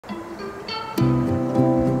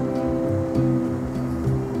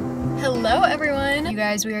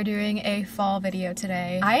guys, we are doing a fall video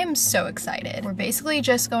today. I am so excited. We're basically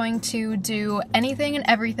just going to do anything and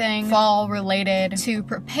everything fall related to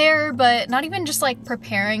prepare, but not even just like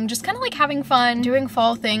preparing, just kind of like having fun, doing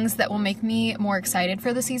fall things that will make me more excited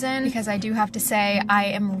for the season, because I do have to say I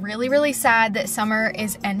am really sad that summer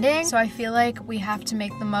is ending, so I feel like we have to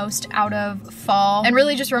make the most out of fall and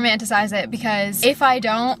really just romanticize it, because if I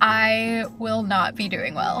don't, I will not be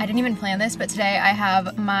doing well. I didn't even plan this, but today I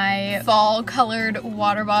have my fall colored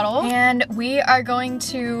water bottle and we are going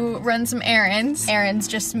to run some errands. Errands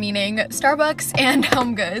just meaning Starbucks and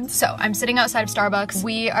Home Goods. So I'm sitting outside of Starbucks.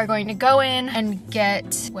 We are going to go in and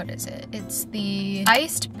get, what is it? It's the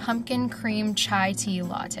iced pumpkin cream chai tea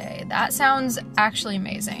latte. That sounds actually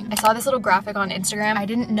amazing. I saw this little graphic on Instagram. I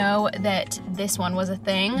didn't know that this one was a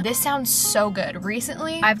thing. This sounds so good.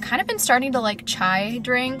 Recently, I've kind of been starting to like chai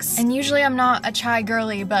drinks, and usually I'm not a chai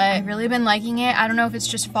girly, but I've really been liking it. I don't know if it's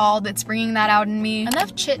just fall that's bringing that out in me.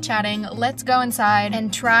 Enough chit-chatting. Let's go inside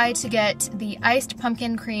and try to get the iced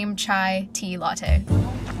pumpkin cream chai tea latte.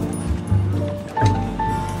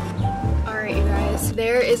 Alright, you guys,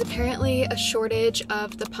 there is apparently a shortage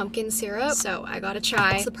of the pumpkin syrup, so I got a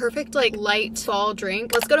chai. It's the perfect like light fall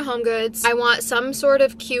drink. Let's go to Home Goods. I want some sort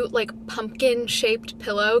of cute like pumpkin shaped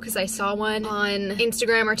pillow, because I saw one on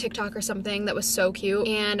Instagram or TikTok or something that was so cute,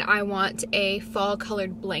 and I want a fall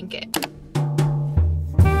colored blanket.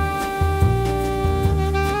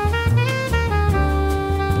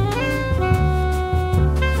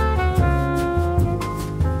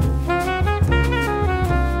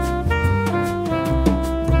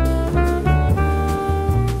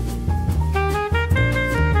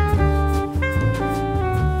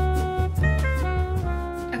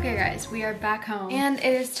 We are back home and it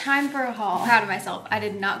is time for a haul. I'm proud of myself. I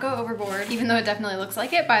did not go overboard, even though it definitely looks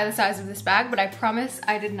like it by the size of this bag, but I promise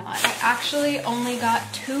I did not. I actually only got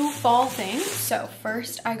 2 fall things. So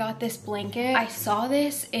first I got this blanket. I saw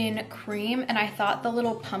this in cream and I thought the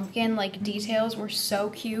little pumpkin like details were so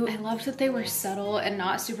cute. I loved that they were subtle and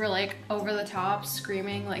not super like over the top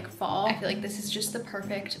screaming like fall. I feel like this is just the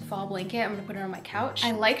perfect fall blanket. I'm gonna put it on my couch.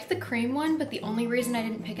 I liked the cream one, but the only reason I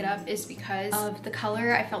didn't pick it up is because of the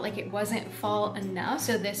color. I felt like it wasn't fall enough,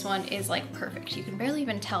 so this one is like perfect. You can barely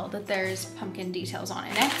even tell that there's pumpkin details on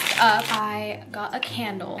it. Next up, I got a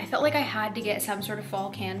candle. I felt like I had to get some sort of fall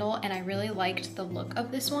candle, and I really liked the look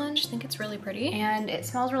of this one. I just think it's really pretty and it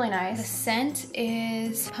smells really nice. The scent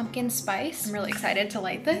is pumpkin spice. I'm really excited to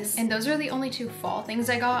light this, and those are the only 2 fall things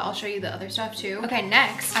I got. I'll show you the other stuff too. Okay,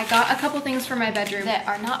 next I got a couple things for my bedroom that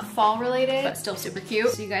are not fall related but still super cute.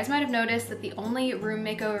 So you guys might have noticed that the only room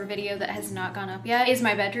makeover video that has not gone up yet is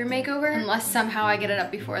my bedroom makeover, unless somehow I get it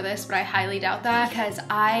up before this, but I highly doubt that, because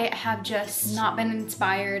I have just not been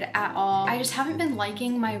inspired at all. I just haven't been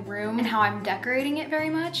liking my room and how I'm decorating it very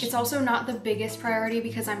much. It's also not the biggest priority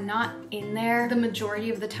because I'm not in there the majority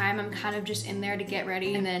of the time. I'm kind of just in there to get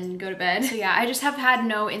ready and then go to bed. So yeah, I just have had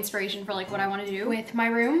no inspiration for like what I want to do with my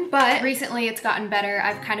room, but recently it's gotten better.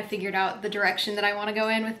 I've kind of figured out the direction that I want to go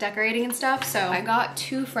in with decorating and stuff. So I got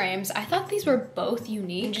 2 frames. I thought these were both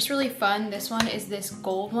unique and just really fun. This one is this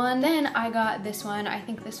gold one. Then I got this one. I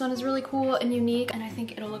think this one is really cool and unique, and I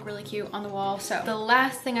think it'll look really cute on the wall. So the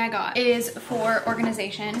last thing I got is for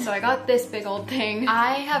organization. So I got this big old thing.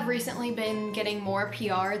 I have recently been getting more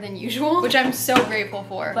PR than usual, which I'm so grateful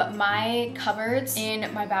for, but my cupboards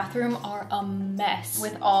in my bathroom are a mess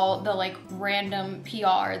with all the like random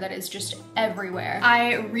PR that is just everywhere.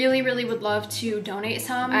 I really would love to donate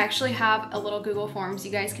some. I actually have a little Google Forms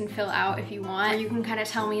you guys can fill out if you want, or you can kind of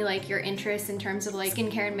tell me like your interests in terms of like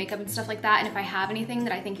skincare and makeup and stuff like that, and if I have anything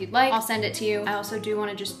that I think you'd like, I'll send it to you. I also do want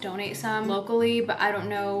to just donate some locally, but I don't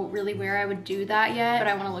know really where I would do that yet, but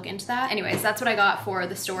I want to look into that. Anyways, that's what I got for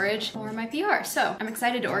the storage for my PR, so I'm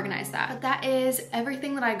excited to organize that. But that is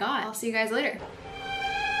everything that I got. I'll see you guys later.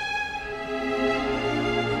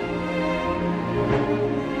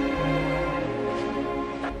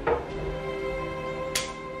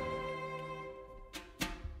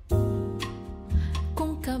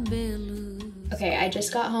 Okay, I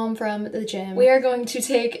just got home from the gym. We are going to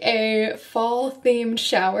take a fall themed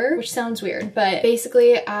shower, which sounds weird, but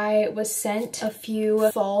basically I was sent a few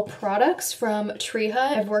fall products from Tree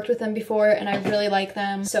Hut. I've worked with them before and I really like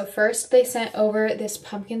them. So first they sent over this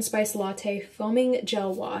pumpkin spice latte foaming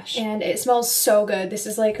gel wash, and it smells so good. This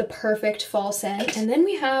is like the perfect fall scent. And then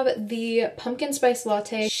we have the pumpkin spice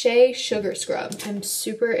latte shea sugar scrub. I'm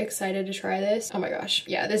super excited to try this. Oh my gosh.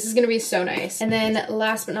 Yeah, this is gonna be so nice. And then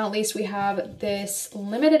last but not least, we have this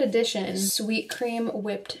limited edition sweet cream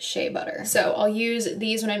whipped shea butter. So I'll use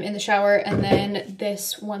these when I'm in the shower, and then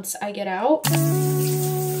this once I get out.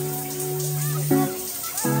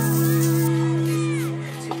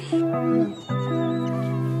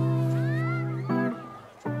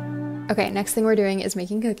 Okay, next thing we're doing is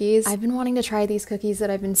making cookies. I've been wanting to try these cookies that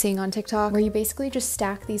I've been seeing on TikTok where you basically just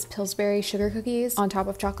stack these Pillsbury sugar cookies on top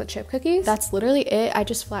of chocolate chip cookies. That's literally it. I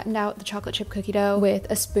just flattened out the chocolate chip cookie dough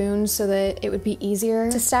with a spoon so that it would be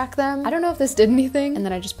easier to stack them. I don't know if this did anything. And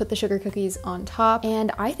then I just put the sugar cookies on top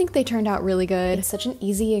and I think they turned out really good. It's such an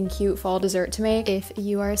easy and cute fall dessert to make if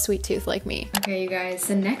you are a sweet tooth like me. Okay, you guys,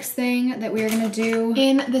 the next thing that we are gonna do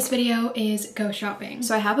in this video is go shopping.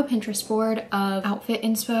 So I have a Pinterest board of outfit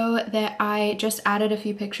inspo that I just added a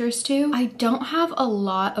few pictures to. I don't have a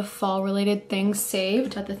lot of fall related things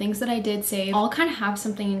saved, but the things that I did save all kind of have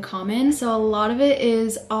something in common. So a lot of it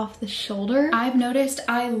is off the shoulder. I've noticed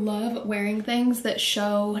I love wearing things that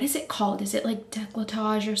show, what is it called? Is it like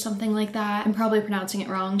décolletage or something like that? I'm probably pronouncing it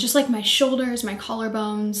wrong. Just like my shoulders, my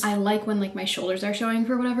collarbones. I like when like my shoulders are showing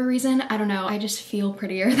for whatever reason. I don't know. I just feel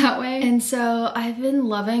prettier that way. And so I've been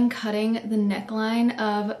loving cutting the neckline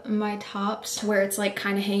of my tops to where it's like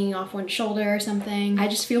kind of hanging off one shoulder or something. I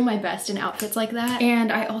just feel my best in outfits like that. And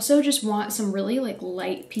I also just want some really like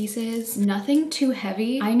light pieces, nothing too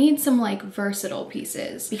heavy. I need some like versatile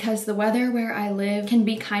pieces because the weather where I live can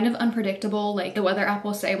be kind of unpredictable. Like the weather app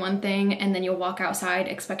will say one thing and then you'll walk outside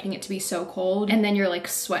expecting it to be so cold and then you're like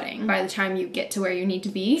sweating by the time you get to where you need to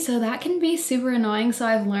be. So that can be super annoying. So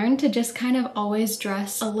I've learned to just kind of always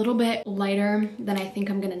dress a little bit lighter than I think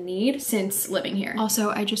I'm gonna need since living here.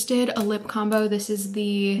 Also, I just did a lip combo. This is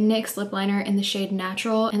the NYX lip liner in the shade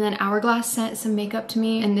Natural, and then Hourglass sent some makeup to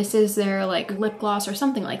me and this is their like lip gloss or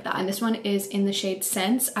something like that, and this one is in the shade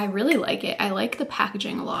Sense. I really like it. I like the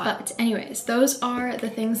packaging a lot. But anyways, those are the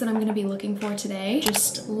things that I'm gonna be looking for today.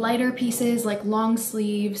 Just lighter pieces like long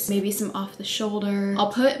sleeves, maybe some off the shoulder.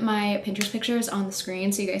 I'll put my Pinterest pictures on the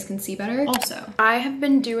screen so you guys can see better. Also, I have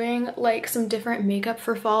been doing like some different makeup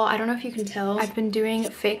for fall. I don't know if you can tell. I've been doing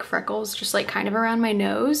fake freckles just like kind of around my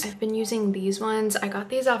nose. I've been using these ones. I got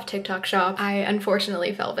these off TikTok shop. I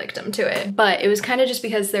unfortunately fell victim to it, but it was kind of just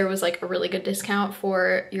because there was like a really good discount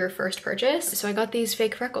for your first purchase. So I got these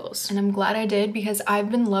fake freckles and I'm glad I did because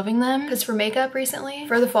I've been loving them. Because for makeup recently,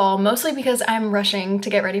 for the fall, mostly because I'm rushing to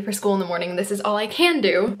get ready for school in the morning, this is all I can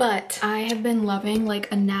do, but I have been loving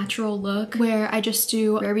like a natural look where I just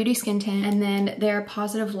do Rare Beauty skin tint and then their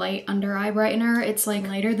Positive Light under eye brightener. It's like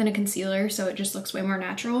lighter than a concealer, so it just looks way more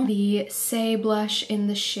natural. The Say blush in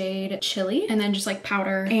the shade Chili, and then just like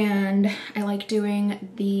powder. And I like doing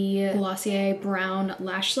the Glossier brown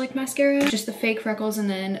lash select mascara, just the fake freckles, and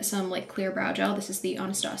then some like clear brow gel. This is the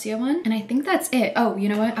Anastasia one, and I think that's it. Oh, you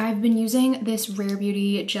know what? I've been using this Rare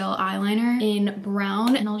Beauty gel eyeliner in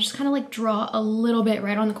brown, and I'll just kind of like draw a little bit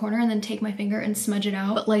right on the corner and then take my finger and smudge it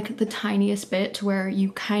out, but like the tiniest bit to where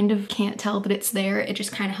you kind of can't tell that it's there. It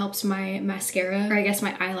just kind of helps my mascara, or I guess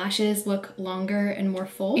my eyelashes, look longer and more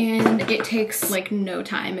full, and it takes like no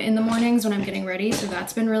time in the mornings when I'm getting ready, so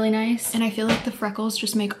that's been really nice. And I feel like the freckles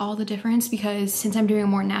just make all the difference because since I'm doing a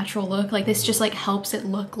more natural look, like this just like helps it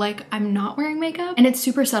look like I'm not wearing makeup, and it's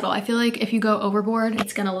super subtle. I feel like if you go overboard,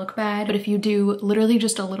 it's gonna look bad, but if you do literally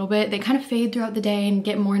just a little bit, they kind of fade throughout the day and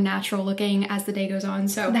get more natural looking as the day goes on.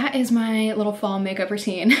 So that is my little fall makeup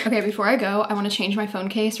routine. Okay, before I go, I want to change my phone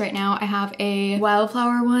case. Right now I have a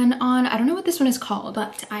Wildflower one on. I don't know what this one is called,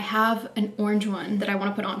 but I have an orange one that I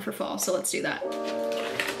want to put on for fall, so let's do that.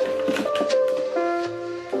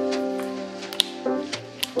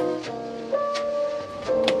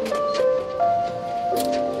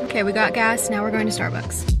 Okay, we got gas, now we're going to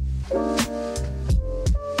Starbucks.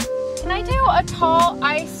 Can I do a tall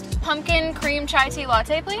iced pumpkin cream chai tea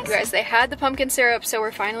latte, please? You guys, they had the pumpkin syrup, so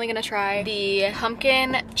we're finally gonna try the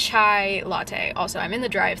pumpkin chai latte. Also, I'm in the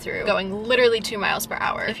drive-thru going literally 2 miles per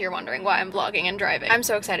hour, if you're wondering why I'm vlogging and driving. I'm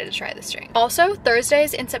so excited to try this drink. Also,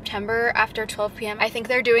 Thursdays in September after 12 p.m., I think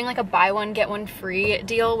they're doing like a buy one, get one free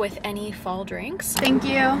deal with any fall drinks. Thank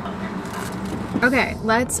you. Okay,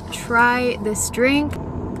 let's try this drink.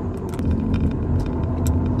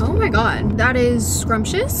 Oh my god, that is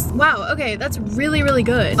scrumptious. Wow, okay, that's really, really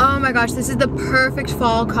good. Oh my gosh, this is the perfect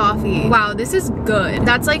fall coffee. Wow, this is good.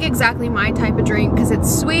 That's like exactly my type of drink because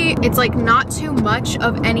it's sweet. It's like not too much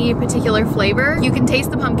of any particular flavor. You can taste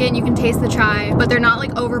the pumpkin, you can taste the chai, but they're not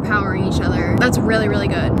like overpowering each other. That's really, really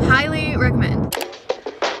good. Highly recommend.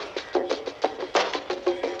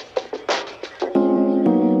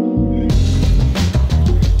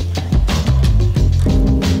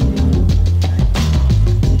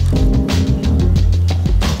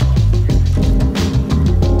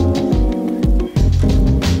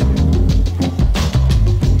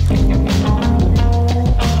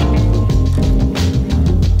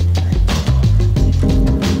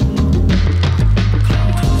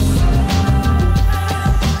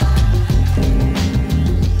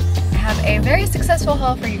 full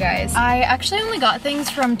haul for you guys. I actually only got things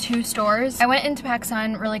from 2 stores. I went into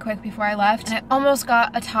PacSun really quick before I left and I almost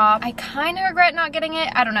got a top. I kind of regret not getting it.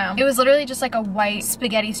 I don't know. It was literally just like a white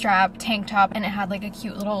spaghetti strap tank top and it had like a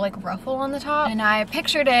cute little like ruffle on the top and I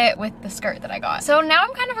pictured it with the skirt that I got. So now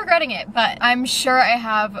I'm kind of regretting it, but I'm sure I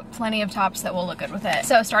have plenty of tops that will look good with it.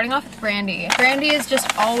 So starting off with Brandy. Brandy is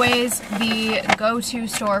just always the go-to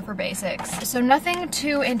store for basics. So nothing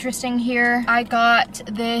too interesting here. I got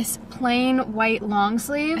this plain white long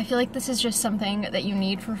sleeve. I feel like this is just something that you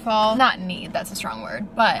need for fall. Not need, that's a strong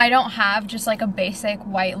word, but I don't have just like a basic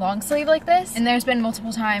white long sleeve like this. And there's been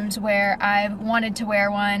multiple times where I've wanted to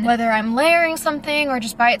wear one, whether I'm layering something or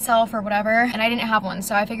just by itself or whatever, and I didn't have one.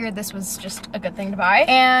 So I figured this was just a good thing to buy.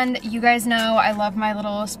 And you guys know I love my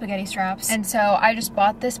little spaghetti straps. And so I just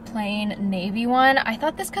bought this plain navy one. I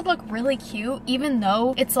thought this could look really cute, even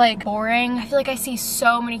though it's like boring. I feel like I see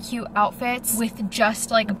so many cute outfits with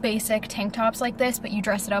just like basic tank tops like this, but you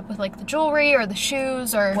dress it up with like the jewelry or the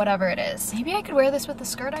shoes or whatever it is. Maybe I could wear this with the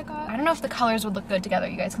skirt I got. I don't know if the colors would look good together.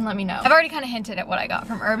 You guys can let me know. I've already kind of hinted at what I got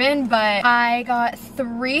from Urban, but I got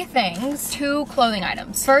 3 things, 2 clothing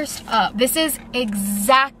items. First up, this is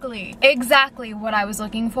exactly what I was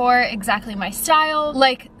looking for, exactly my style.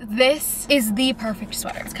 Like, this is the perfect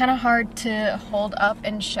sweater. It's kind of hard to hold up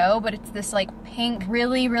and show, but it's this like pink,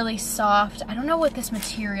 really soft. I don't know what this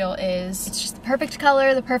material is. It's just the perfect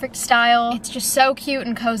color, the perfect style. It's just so cute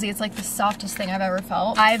and cozy. It's like the softest thing I've ever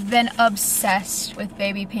felt. I've been obsessed with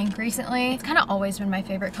baby pink recently. It's kind of always been my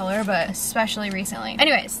favorite color, but especially recently.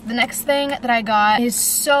 Anyways, the next thing that I got is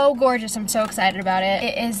so gorgeous. I'm so excited about it.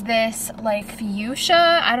 It is this like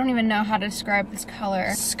fuchsia, I don't even know how to describe this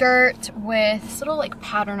color, skirt with this little like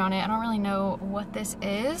pattern on it. I don't really know what this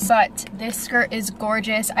is, but this skirt is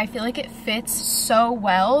gorgeous. I feel like it fits so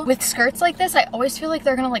well. With skirts like this, I always feel like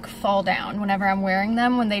they're gonna like fall down whenever I'm wearing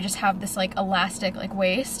them, when they just have this like elastic like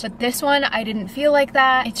waist. But this one, I didn't feel like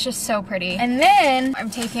that. It's just so pretty. And then I'm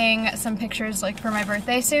taking some pictures like for my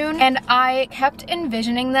birthday soon, and I kept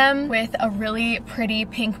envisioning them with a really pretty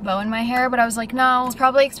pink bow in my hair, but I was like, no, it's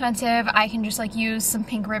probably expensive. I can just like use some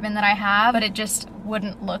pink ribbon that I have, but it just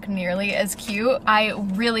wouldn't look nearly as cute. I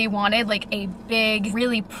really wanted like a big,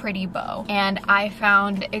 really pretty bow, and I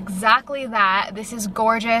found exactly that. This is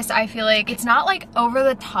gorgeous. I feel like it's not like over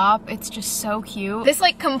the top, it's just so cute. This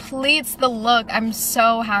like completes the look. I'm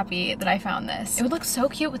so happy that I found this. It would look so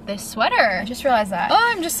cute with this sweater. I just realized that.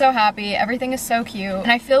 Oh, I'm just so happy. Everything is so cute,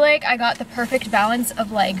 and I feel like I got the perfect balance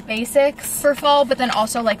of like basics for fall, but then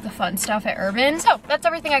also like the fun stuff at Urban. So that's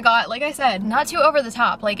everything I got. Like I said, not too over the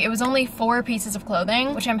top. Like, it was only 4 pieces of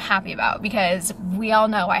clothing, which I'm happy about because we all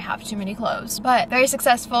know I have too many clothes. But very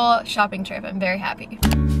successful shopping trip. I'm very happy.